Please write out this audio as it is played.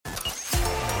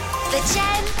The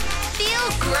Jen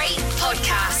Feel Great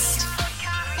Podcast.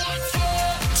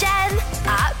 Jen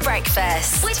at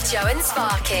breakfast with Joe and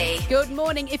Sparky. Good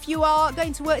morning. If you are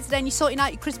going to work today and you're sorting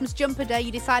out your Christmas jumper day,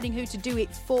 you're deciding who to do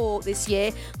it for this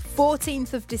year,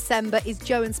 14th of December is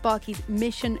Joe and Sparky's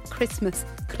Mission Christmas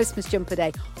Jumper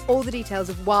Day. All the details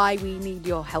of why we need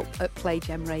your help at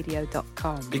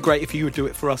playgemradio.com. It'd be great if you would do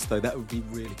it for us, though. That would be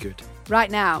really good. Right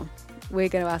now, we're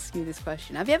going to ask you this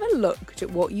question. Have you ever looked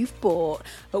at what you've bought,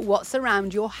 at what's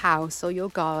around your house or your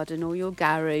garden or your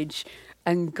garage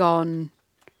and gone,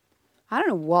 I don't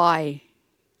know why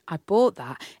I bought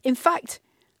that. In fact,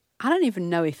 I don't even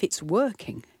know if it's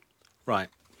working. Right.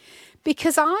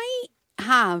 Because I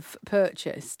have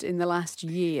purchased in the last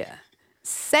year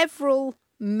several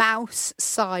mouse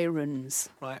sirens.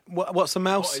 Right. What's a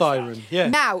mouse siren? Yeah.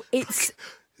 Now, it's...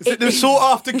 Is it the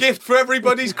sought-after gift for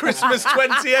everybody's Christmas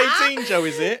 2018, Joe,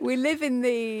 is it? We live in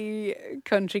the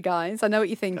country, guys. I know what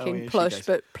you're thinking, yeah, she plush, does.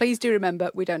 but please do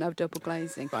remember we don't have double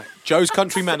glazing. Right. Joe's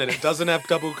Country Manor that doesn't have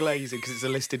double glazing because it's a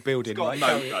listed building. Got a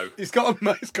moat, though. It's got a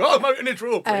moat and a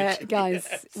drawbridge. Guys,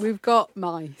 we've got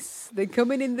mice. They're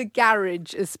coming in the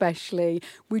garage especially.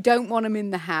 We don't want them in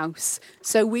the house.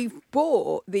 So we've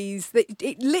bought these.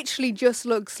 It literally just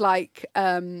looks like...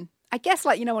 I guess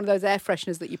like, you know, one of those air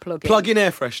fresheners that you plug in. Plug-in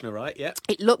air freshener, right? Yeah.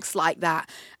 It looks like that.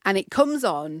 And it comes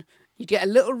on, you get a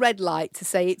little red light to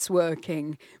say it's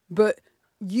working, but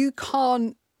you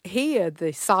can't hear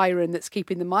the siren that's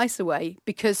keeping the mice away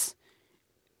because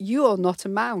you're not a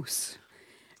mouse.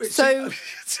 It's a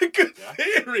good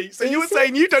theory. So you're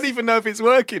saying you don't even know if it's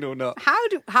working or not.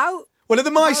 How... Well, are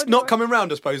the mice How do not I- coming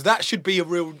round, I suppose? That should be a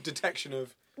real detection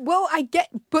of... Well, I get,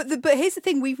 but here's the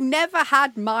thing: we've never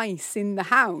had mice in the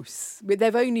house.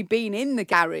 They've only been in the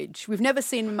garage. We've never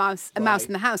seen a mouse in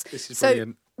the house. This is so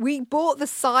brilliant. we bought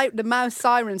the mouse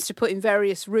sirens to put in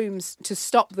various rooms to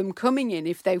stop them coming in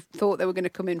if they thought they were going to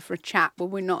come in for a chat. Well,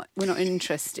 we're not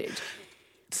interested.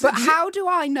 But how do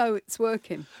I know it's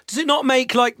working? Does it not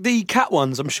make, like, the cat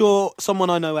ones? I'm sure someone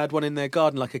I know had one in their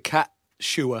garden, like a cat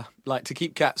shooer, like to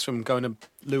keep cats from going to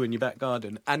loo in your back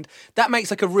garden. And that makes,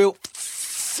 like, a real...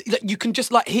 You can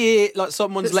just, like, hear, like,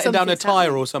 someone's That letting down a something's tyre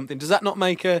happening. or something. Does that not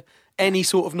make any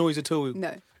sort of noise at all?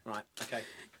 No. Right, okay.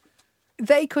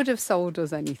 They could have sold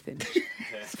us anything.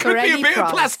 Could be a bit price. of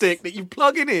plastic that you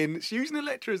plug it in. It's using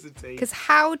electricity. Because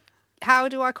how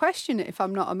do I question it if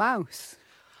I'm not a mouse?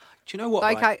 Do you know what?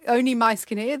 Like, right? only mice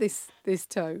can hear this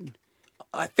tone.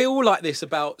 I feel like this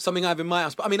about something I have in my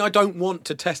house, but I mean, I don't want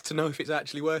to test to know if it's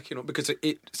actually working or because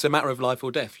it's a matter of life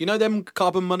or death. You know them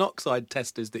carbon monoxide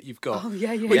testers that you've got? Oh,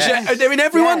 yeah. Which they're in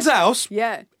everyone's house.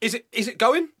 Yeah. Is it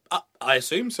going? I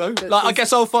assume so. But Like, I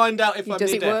guess I'll find out if I'm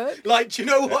does near it death. work? Like, do you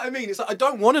know what I mean? It's like, I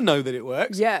don't want to know that it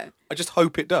works. Yeah. I just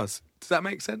hope it does. Does that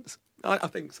make sense? I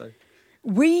think so.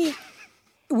 We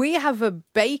have a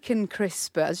bacon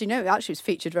crisper. As you know, it actually was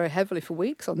featured very heavily for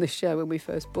weeks on this show when we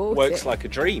first bought Works it. like a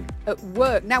dream. At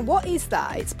work. Now, what is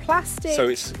that? It's plastic. So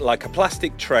it's like a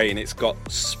plastic tray and it's got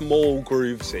small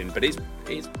grooves in, but it's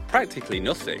practically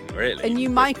nothing, really. And you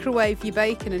microwave your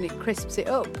bacon and it crisps it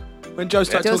up. When Jo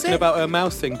started Does talking it? about her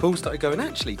mouth thing, Paul started going,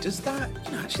 actually, does that,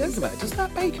 actually think about it, does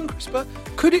that bacon crisper,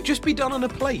 could it just be done on a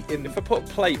plate? If I put a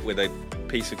plate with a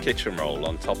piece of kitchen roll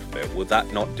on top of it, will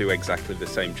that not do exactly the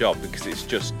same job? Because it's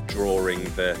just drawing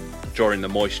the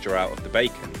moisture out of the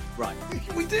bacon. Right.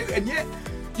 We do, and yet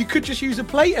you could just use a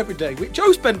plate every day.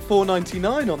 Jo spent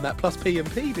 $4.99 on that plus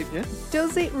P&P, didn't you?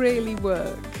 Does it really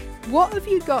work? What have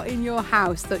you got in your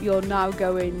house that you're now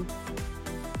going,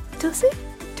 does it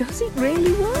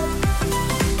really work?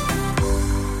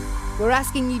 We're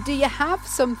asking you, do you have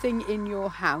something in your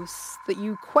house that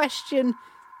you question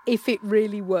if it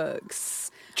really works?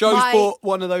 Joe's My bought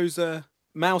one of those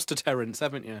mouse deterrents,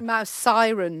 haven't you? mouse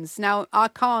sirens. Now, I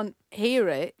can't hear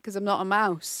it because I'm not a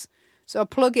mouse. So I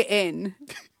plug it in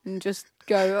and just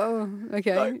go, oh,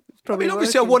 okay. Like, It's probably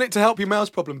obviously I working. want it to help your mouse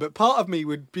problem, but part of me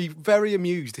would be very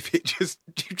amused if you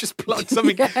just plug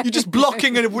something, you're just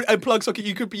blocking a plug socket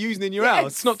you could be using in your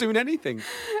house. It's not doing anything.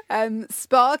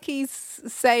 Sparky's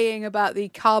saying about the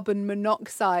carbon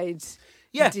monoxide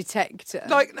detector.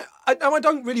 Like, I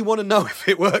don't really want to know if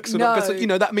it works or not, No.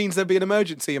 because, that means there'd be an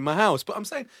emergency in my house. But I'm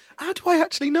saying, how do I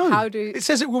actually know? It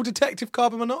says it will detect if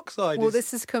carbon monoxide Well, is...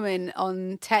 this has come in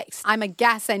on text. I'm a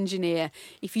gas engineer.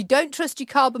 If you don't trust your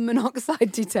carbon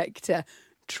monoxide detector,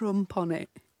 trump on it.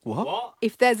 What?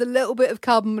 If there's a little bit of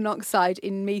carbon monoxide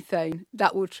in methane,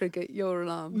 that will trigger your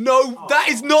alarm. No, that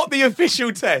is not the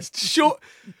official test. Sure.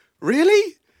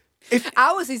 Really?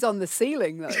 Ours is on the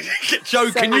ceiling, though.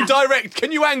 Joe,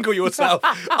 can you angle yourself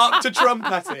up to Trump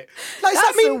at it? Like, does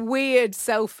That's that a mean? weird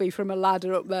selfie from a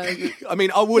ladder up there. I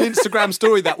mean, I will Instagram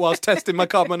story that whilst testing my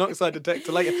carbon monoxide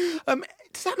detector later.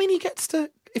 Does that mean he gets to,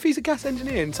 if he's a gas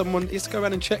engineer and someone is to go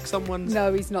around and check someone's...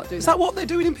 No, he's not doing Is that what they're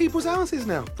doing in people's houses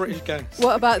now? British Gas.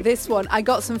 What about this one? I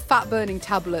got some fat-burning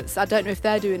tablets. I don't know if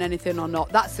they're doing anything or not.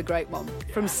 That's a great one.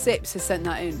 From Sips has sent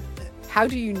that in. How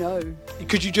do you know?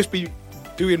 Could you just be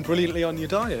doing brilliantly on your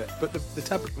diet? But the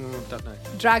tablet... I don't know.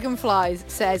 Dragonflies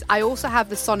says, I also have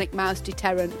the Sonic Mouse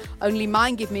deterrent, only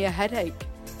mine give me a headache.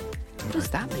 What does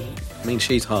that mean? I mean,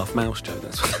 she's half mouse, Joe.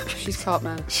 That's what... She's part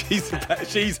mouse.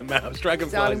 she's a mouse.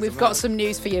 Dragonfly. Darling, we've got some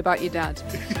news for you about your dad.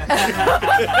 The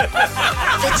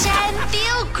Gem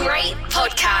Feel Great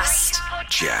Podcast.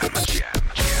 Jam.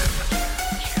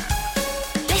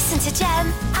 Listen to Gem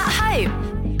at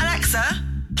home. Alexa,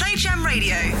 play Gem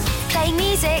Radio. Play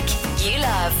music you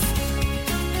love.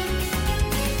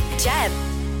 Gem.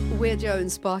 We're Joe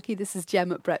and Sparky. This is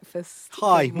Gem at breakfast.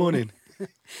 Hi, morning.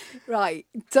 Right,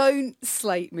 don't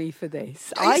slate me for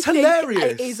this. It's I hilarious.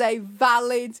 think it is a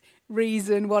valid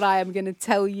reason what I am going to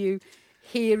tell you.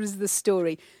 Here is the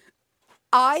story.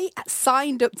 I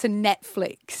signed up to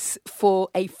Netflix for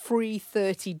a free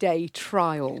 30-day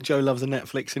trial. Joe loves a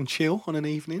Netflix and chill on an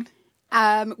evening.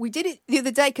 We did it the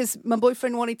other day because my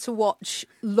boyfriend wanted to watch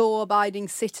Law Abiding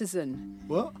Citizen.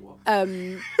 What?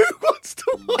 Who wants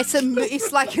to watch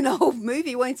It's like an old movie.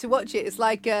 He wanted to watch it. It's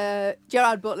like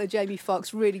Gerard Butler, Jamie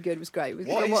Foxx. Really good. It was great.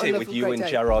 What is a it lovely, with you great and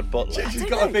day. Gerard Butler? She's don't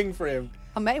got a know. thing for him.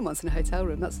 I met him once in a hotel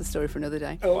room. That's the story for another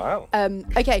day. Wow.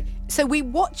 Okay, so we're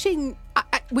watching.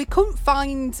 We couldn't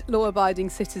find Law Abiding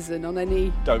Citizen on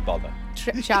any Don't bother.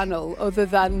 channel other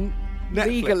than Netflix.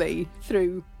 legally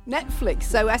through Netflix.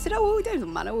 So I said, it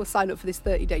doesn't matter. We'll sign up for this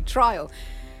 30-day trial.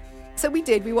 So we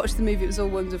did. We watched the movie. It was all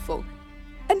wonderful.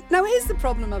 And now here's the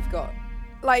problem I've got.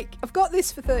 Like, I've got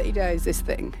this for 30 days, this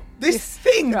thing. This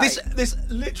thing, right. this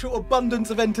literal abundance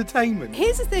of entertainment.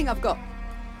 Here's the thing I've got.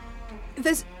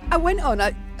 I went on,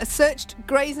 I searched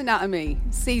Grey's Anatomy,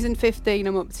 season 15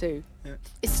 I'm up to. Yeah.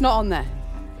 It's not on there.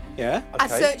 Yeah? I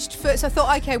searched for, so I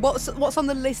thought, okay, what's on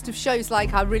the list of shows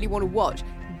like I really want to watch?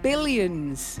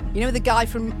 Billions. You know the guy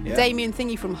from Damien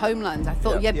Thingy from Homeland? I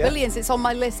thought, Yeah. Billions, it's on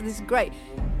my list, this is great.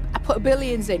 I put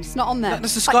Billions in, it's not on there.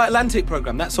 That's the Sky Atlantic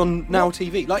programme. That's on Now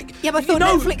TV. Like, Yeah, but I you thought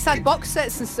know- Netflix had box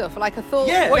sets and stuff. Like, I thought...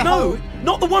 Yeah, the no, whole-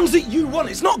 not the ones that you want.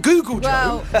 It's not Google,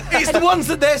 Joe. Well, it's the ones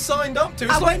that they're signed up to.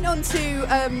 It's I like, went on to,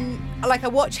 I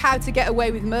watched How to Get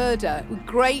Away with Murder.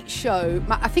 Great show.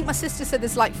 I think my sister said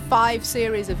there's like 5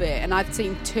 series of it, and I've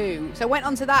seen 2. So I went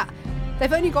on to that.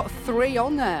 They've only got 3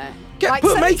 on there. put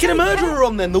so Making a it's Murderer okay.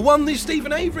 on then. The one with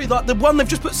Stephen Avery. Like, the one they've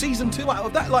just put season 2 out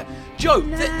of that. Like, Joe,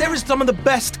 there is some of the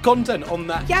best content on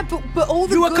that. Yeah, but all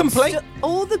the You are good complete-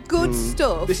 all the good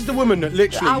stuff This is the woman that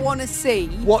literally I want to see.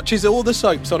 watches all the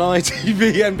soaps on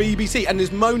ITV and BBC and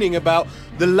is moaning about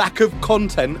the lack of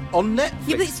content on Netflix.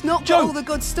 Yeah, but it's not Joe, got all the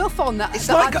good stuff on that. It's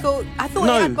So like I thought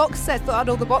no. it had box sets. Thought it had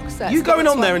all the box sets. you going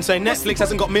That's on there why- and saying What's the Netflix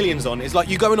hasn't got millions on. It's like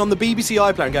you going on the BBC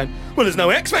iPlayer and going, well, there's no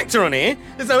X Factor on here.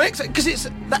 There's no X because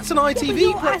that's an Yeah, but ITV.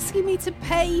 you're asking me to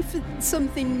pay for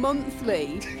something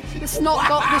monthly that's not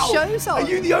got the shows on. Are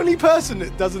you the only person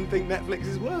that doesn't think Netflix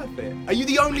is worth it? Are you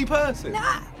the only person?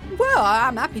 Well,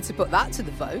 I'm happy to put that to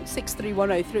the vote.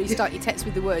 63103. Start your text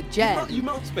with the word Jen. You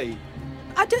must be.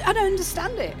 I don't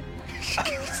understand it.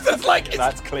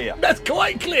 That's clear. That's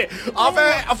quite clear.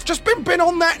 I've just been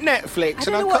on that Netflix I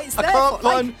don't and know what it's I there can't for,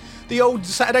 like- find the old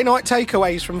Saturday night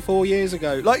takeaways from 4 years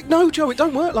ago. Like, no, Joe, it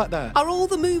don't work like that. Are all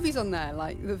the movies on there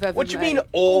like they've ever What do you made? mean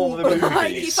all the movies?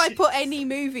 Like if I put any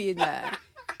movie in there.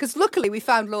 Because luckily we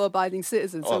found Law-Abiding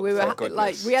Citizens, so Oh, we were thank goodness.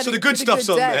 like we had So a- the good it was a stuff's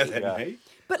on there day. then, Yeah. eh?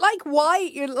 But like,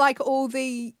 why like all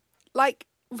the like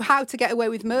How to Get Away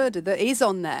with Murder that is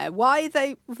on there? Why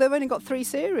they've only got 3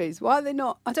 series? Why are they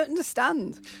not? I don't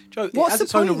understand. Joe, it What's has the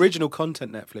its own point? original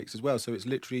content, Netflix, as well. So it's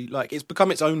literally like it's become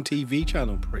its own TV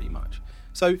channel, pretty much.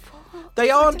 So they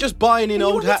aren't just buying in You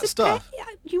old want me hat to stuff. pay?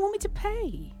 You want me to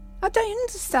pay? I don't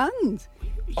understand.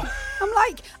 I'm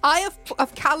like,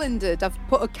 I've calendared. I've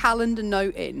put a calendar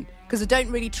note in because I don't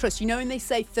really trust. You know, when they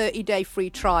say 30-day free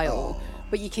trial,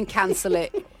 but you can cancel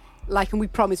it. Like, and we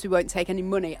promise we won't take any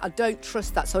money. I don't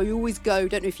trust that, so I always go.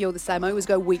 Don't know if you're the same. I always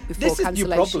go a week before This is your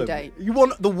cancellation problem. date. You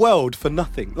want the world for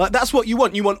nothing. Like that's what you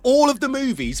want. You want all of the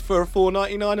movies for a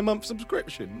 $4.99 a month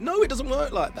subscription. No, it doesn't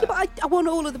work like that. But I want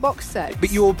all of the box sets.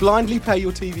 But you'll blindly pay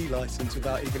your TV license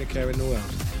without even a care in the world.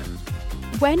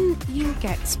 When you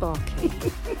get Sparky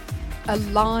a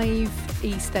live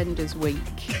EastEnders week,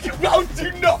 No,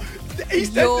 do not. Your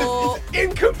EastEnders is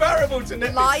incomparable to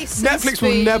Netflix. license Netflix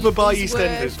will fee never buy is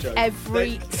EastEnders, worth Joe.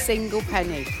 every single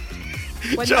penny.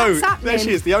 When Joe, that's happening, there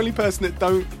she is, the only person that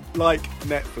don't like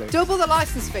Netflix. double the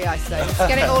license fee, I say. Just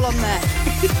get it all on there.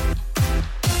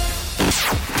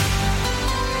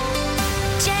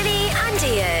 Jenny and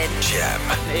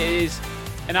Ian. It is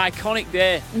an iconic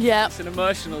day. Yeah, It's an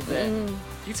emotional day.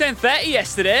 You turned 30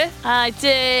 yesterday. I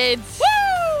did.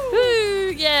 Woo!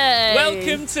 Woo! Yay!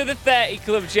 Welcome to the 30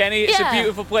 Club, Jenny. It's a Yeah.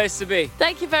 beautiful place to be.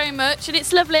 Thank you very much, and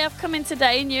it's lovely. I've come in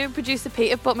today, and you and producer Pete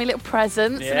have bought me little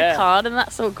presents and Yeah. a card, and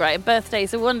that's all great. And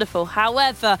birthdays are wonderful.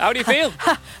 However, How do you feel?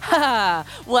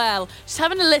 well, just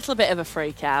having a little bit of a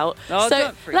freak out. Oh, so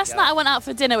don't freak last out. night I went out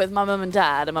for dinner with my mum and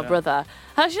dad and my brother.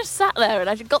 I was just sat there, and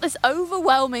I got this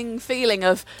overwhelming feeling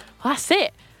of, that's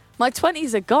it. My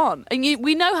 20s are gone. And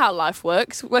we know how life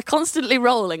works. We're constantly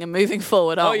rolling and moving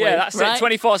forward, Oh, aren't we? yeah, that's right? it.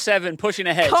 24/7, pushing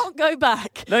ahead. Can't go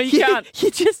back. No, you can't. You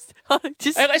just...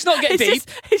 Hey, let's not get deep.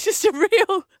 It's just a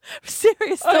real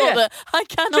serious thought yeah. that I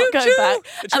cannot Choo, go choo. back.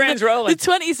 The train's rolling. The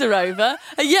 20s are over.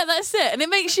 And yeah, that's it. And it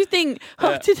makes you think,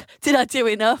 Yeah. did I do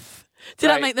enough?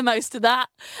 Did I Right. make the most of that?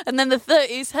 And then the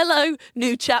 30s, hello,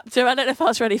 new chapter. I don't know if I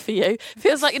was ready for you.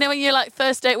 Feels like, when you're like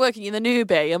first day at work and you're the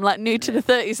newbie. I'm like new to the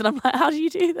 30s and I'm like, how do you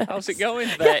do this? How's it going,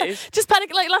 Yeah, 30s? just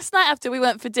panic. Like last night after we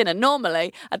went for dinner,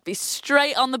 normally I'd be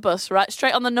straight on the bus, right?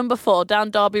 Straight on the number 4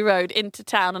 down Derby Road into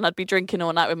town and I'd be drinking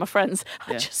all night with my friends.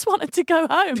 I Yeah. just wanted to go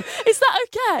home. Is that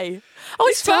okay? I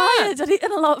was It's fine. tired. I'd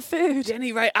eaten a lot of food.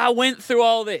 Jenny, right, I went through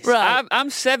all this. Right.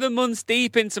 I'm 7 months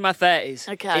deep into my 30s.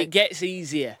 Okay. It gets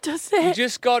easier. Does You it?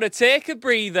 just got to take a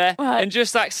breather Right. and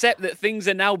just accept that things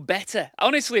are now better.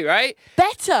 Honestly, right?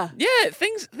 Better. Yeah,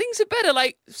 things are better.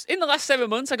 Like, in the last 7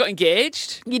 months, I got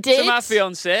engaged. You did? To my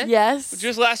fiancée. Yes.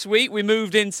 Just last week, we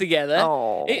moved in together.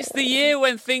 Oh. It's the year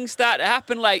when things start to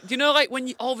happen. Like, do you know, like, when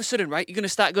you, all of a sudden, right, you're going to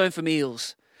start going for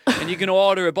meals and you're going to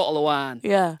order a bottle of wine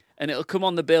Yeah. and it'll come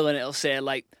on the bill and it'll say,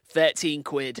 like, 13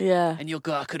 quid. Yeah. And you'll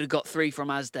go, I could have got 3 from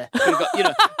Asda. Could've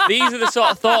got, these are the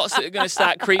sort of thoughts that are going to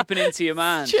start creeping into your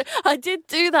mind. I did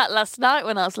do that last night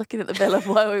when I was looking at the bill of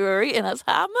where we were eating. I was,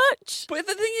 how much? But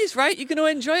the thing is, right, you're going to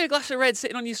enjoy a glass of red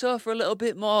sitting on your sofa a little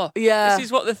bit more. Yeah. This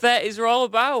is what the 30s are all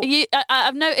about.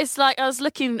 I've noticed, like, I was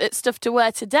looking at stuff to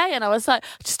wear today and I was like,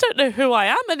 I just don't know who I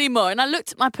am anymore. And I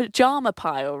looked at my pyjama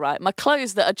pile, right? My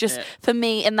clothes that are just for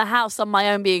me in the house on my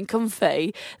own being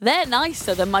comfy. They're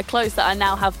nicer than my clothes that I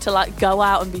now have to, like, go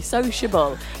out and be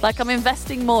sociable. Like, I'm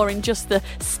investing more in just the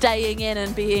staying in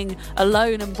and being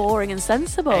alone and boring and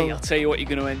sensible. Hey, I'll tell you what you're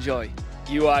going to enjoy.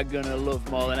 You are going to love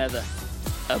more than ever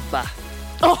a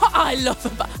bath. Oh, I love a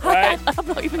bath. Right. I'm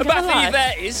not even A going to bath lie.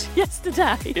 in your 30s.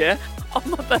 Yesterday, Yeah. on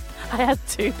my birthday, I had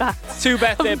 2 baths. 2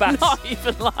 birthday I'm baths. not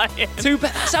even lying. 2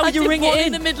 baths. That's how I you did ring one it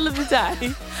in the middle of the day,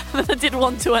 and then I did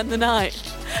one to end the night.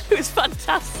 It was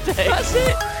fantastic. That's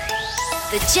it.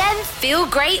 The Jen Feel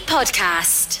Great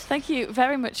Podcast. Thank you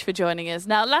very much for joining us.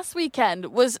 Now, last weekend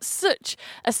was such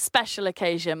a special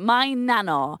occasion. My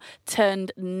nana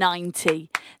turned 90.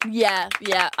 Yeah,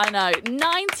 I know.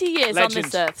 90 years on Legend.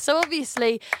 this earth. So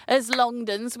obviously, as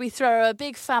Longdons, we throw a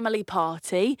big family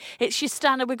party. It's your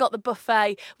standard. We got the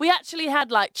buffet. We actually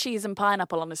had like cheese and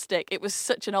pineapple on a stick. It was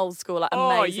such an old school, like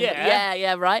Oh, amazing. yeah.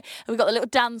 Yeah, right. And we've got the little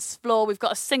dance floor. We've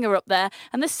got a singer up there.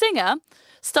 And the singer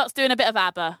starts doing a bit of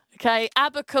ABBA. Okay,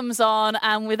 ABBA comes on,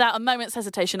 and without a moment's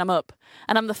hesitation, I'm up.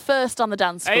 And I'm the first on the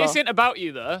dance floor. Hey, this isn't about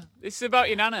you, though. This is about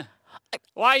your nana.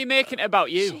 Why are you making it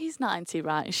about you? She's 90,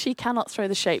 right? And she cannot throw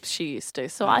the shapes she used to.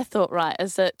 So I thought, right,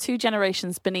 as 2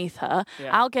 generations beneath her, Yeah.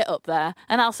 I'll get up there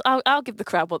and I'll give the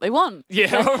crowd what they want.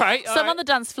 Yeah, all right. So I'm on the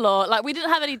dance floor. Like, we didn't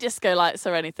have any disco lights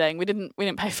or anything. We didn't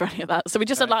pay for any of that. So we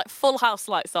just had like full house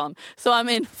lights on. So I'm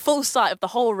in full sight of the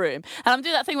whole room. And I'm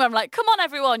doing that thing where I'm like, come on,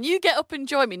 everyone, you get up and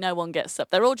join me. No one gets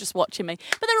up. They're all just watching me.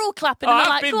 But they're all clapping. Oh, and I've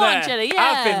they're like, been go on, there. Jenny. Yeah.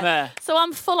 I've been there. So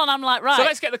I'm full on. I'm like, right. So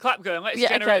let's get the clap going. Let's Yeah,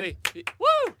 generate the...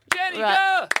 Woo! Jenny, Right.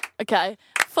 go! Okay,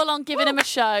 full on giving him a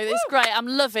show. It's great. I'm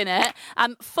loving it.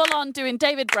 I'm full on doing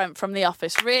David Brent from The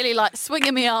Office. Really like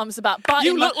swinging my arms about,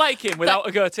 biting You my... look like him without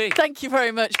a goatee. Thank you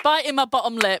very much. Biting my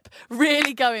bottom lip.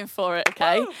 Really going for it,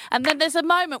 okay? And then there's a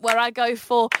moment where I go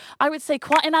for, I would say,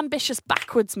 quite an ambitious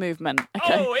backwards movement.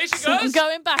 Okay? Oh, here she So I'm goes.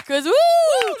 going backwards. Woo!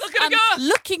 look at her I'm go.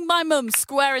 looking my mum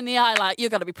square in the eye like, you're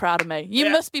going to be proud of me. You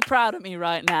Yeah. must be proud of me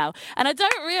right now. And I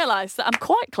don't realise that I'm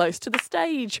quite close to the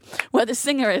stage where the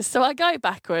singer is. So I go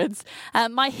backwards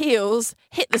and my heels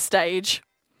hit the stage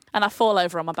and I fall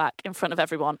over on my back in front of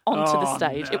everyone onto the Oh,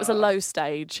 stage. It was a no. low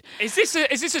stage. Is this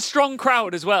a strong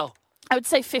crowd as well? I would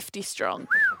say 50 strong.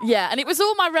 Yeah, and it was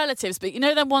all my relatives, but you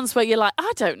know them ones where you're like,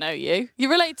 I don't know you.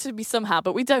 You relate to me somehow,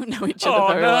 but we don't know each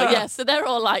other very well. Yeah, so they're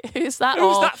all like, who's that?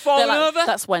 Who's that falling like, over?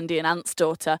 That's Wendy and Ant's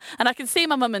daughter. And I can see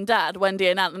my mum and dad, Wendy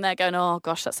and Ant, and they're going, oh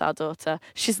gosh, that's our daughter.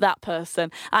 She's that person.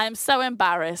 I am so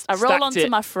embarrassed. I roll onto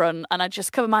my front and I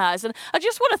just cover my eyes. And I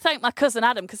just want to thank my cousin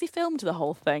Adam because he filmed the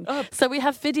whole thing. So we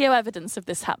have video evidence of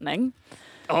this happening.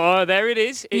 Oh, there it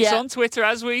is. It's on Twitter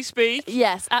as we speak.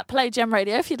 Yes, at Play Gem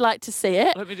Radio if you'd like to see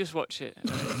it. Let me just watch it.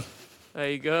 There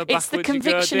you go. It's the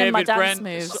conviction in my dance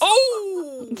moves.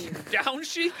 Oh, down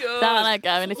she goes. Down I go.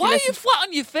 And if Why are you flat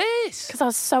on your face? Because I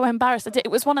was so embarrassed. It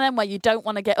was one of them where you don't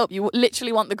want to get up. You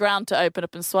literally want the ground to open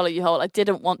up and swallow you whole. I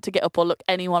didn't want to get up or look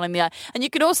anyone in the eye. And you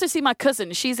could also see my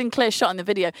cousin. She's in clear shot in the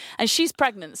video. And she's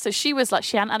pregnant. So she was like,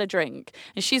 she hadn't had a drink.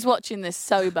 And she's watching this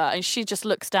sober. And she just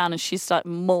looks down and she's like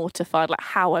mortified. Like,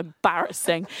 how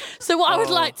embarrassing. So what I would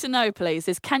like to know, please,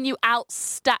 is can you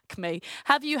outstack me?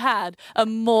 Have you had a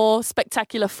more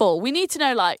spectacular fall? We need to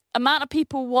know, like, amount of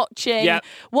people watching,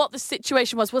 what the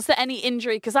situation was. Was there any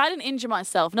injury? Because I didn't injure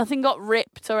myself. Nothing got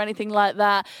ripped or anything like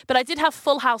that. But I did have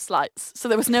full house lights, so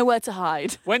there was nowhere to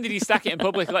hide. When did you stack it in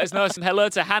public? Let us know. Some hello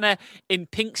to Hannah in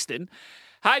Pinkston.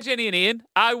 Hi, Jenny and Ian.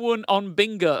 I won on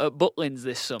bingo at Butlins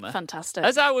this summer. Fantastic.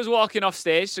 As I was walking off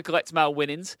stage to collect my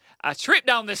winnings, I tripped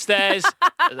down the stairs,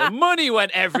 the money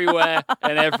went everywhere,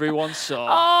 and everyone saw.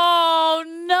 Oh,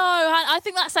 no. I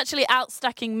think that's actually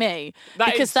outstacking me.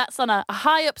 Because that's on a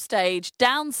high up stage,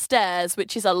 downstairs,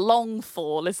 which is a long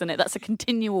fall, isn't it? That's a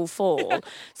continual fall.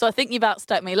 So I think you've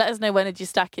outstacked me. Let us know when did you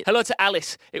stack it. Hello to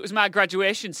Alice. It was my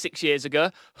graduation 6 years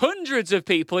ago. Hundreds of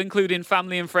people, including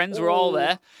family and friends, were all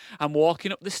there. I'm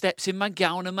walking up the steps in my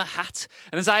gown and my hat,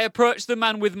 and as I approach the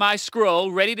man with my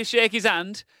scroll ready to shake his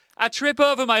hand, I trip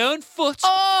over my own foot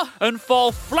and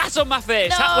fall flat on my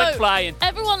face. Hat went flying.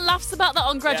 Everyone laughs about that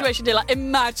on graduation day. Like,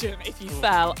 imagine if you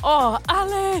fell. Oh,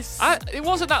 Alice. It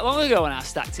wasn't that long ago when I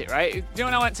stacked it, right? You know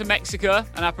when I went to Mexico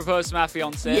and I proposed to my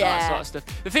fiancée and all that sort of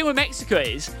stuff? The thing with Mexico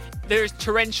is there is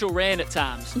torrential rain at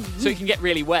times, so it can get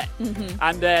really wet.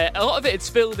 And a lot of it had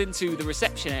spilled into the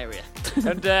reception area.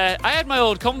 And I had my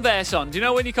old Converse on. Do you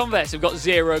know when your Converse have got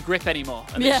zero grip anymore?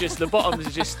 And it's just, the bottoms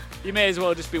are just, you may as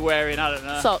well just be wearing, I don't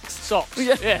know. Socks.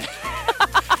 Yeah.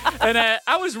 And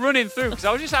I was running through because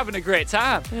I was just having a great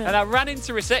time. Yeah. And I ran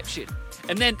into reception.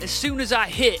 And then as soon as I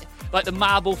hit like the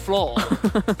marble floor,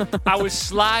 I was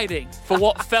sliding for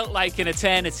what felt like an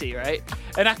eternity, right?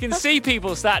 And I can see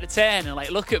people start to turn and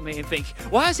like look at me and think,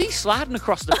 why is he sliding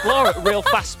across the floor at real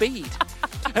fast speed?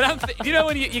 And you know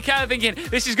when you're kind of thinking,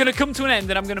 this is going to come to an end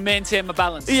and I'm going to maintain my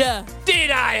balance. Yeah.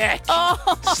 Did I, heck?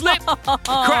 Slip,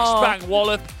 crash, bang,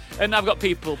 wallop. And I've got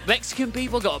people, Mexican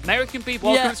people, got American people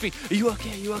walking up to me, are you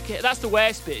okay, are you okay? That's the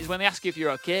worst bit, is when they ask you if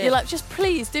you're okay. You're like, just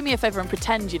please do me a favour and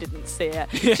pretend you didn't see it.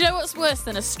 Do you know what's worse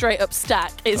than a straight up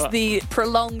stack? Is the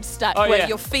prolonged stack where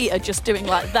your feet are just doing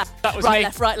like that. That was right, me.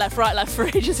 left, right, left, right, left for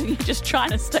ages, and you're just trying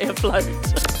to stay afloat.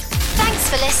 Thanks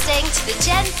for listening to the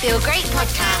Gem Feel Great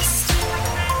podcast.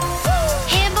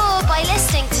 Hear more by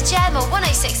listening to Gem on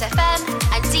 106 FM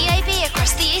and DAB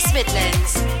across the East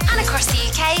Midlands and across the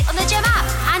UK on the Gem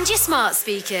app and your smart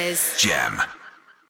speakers. Gem.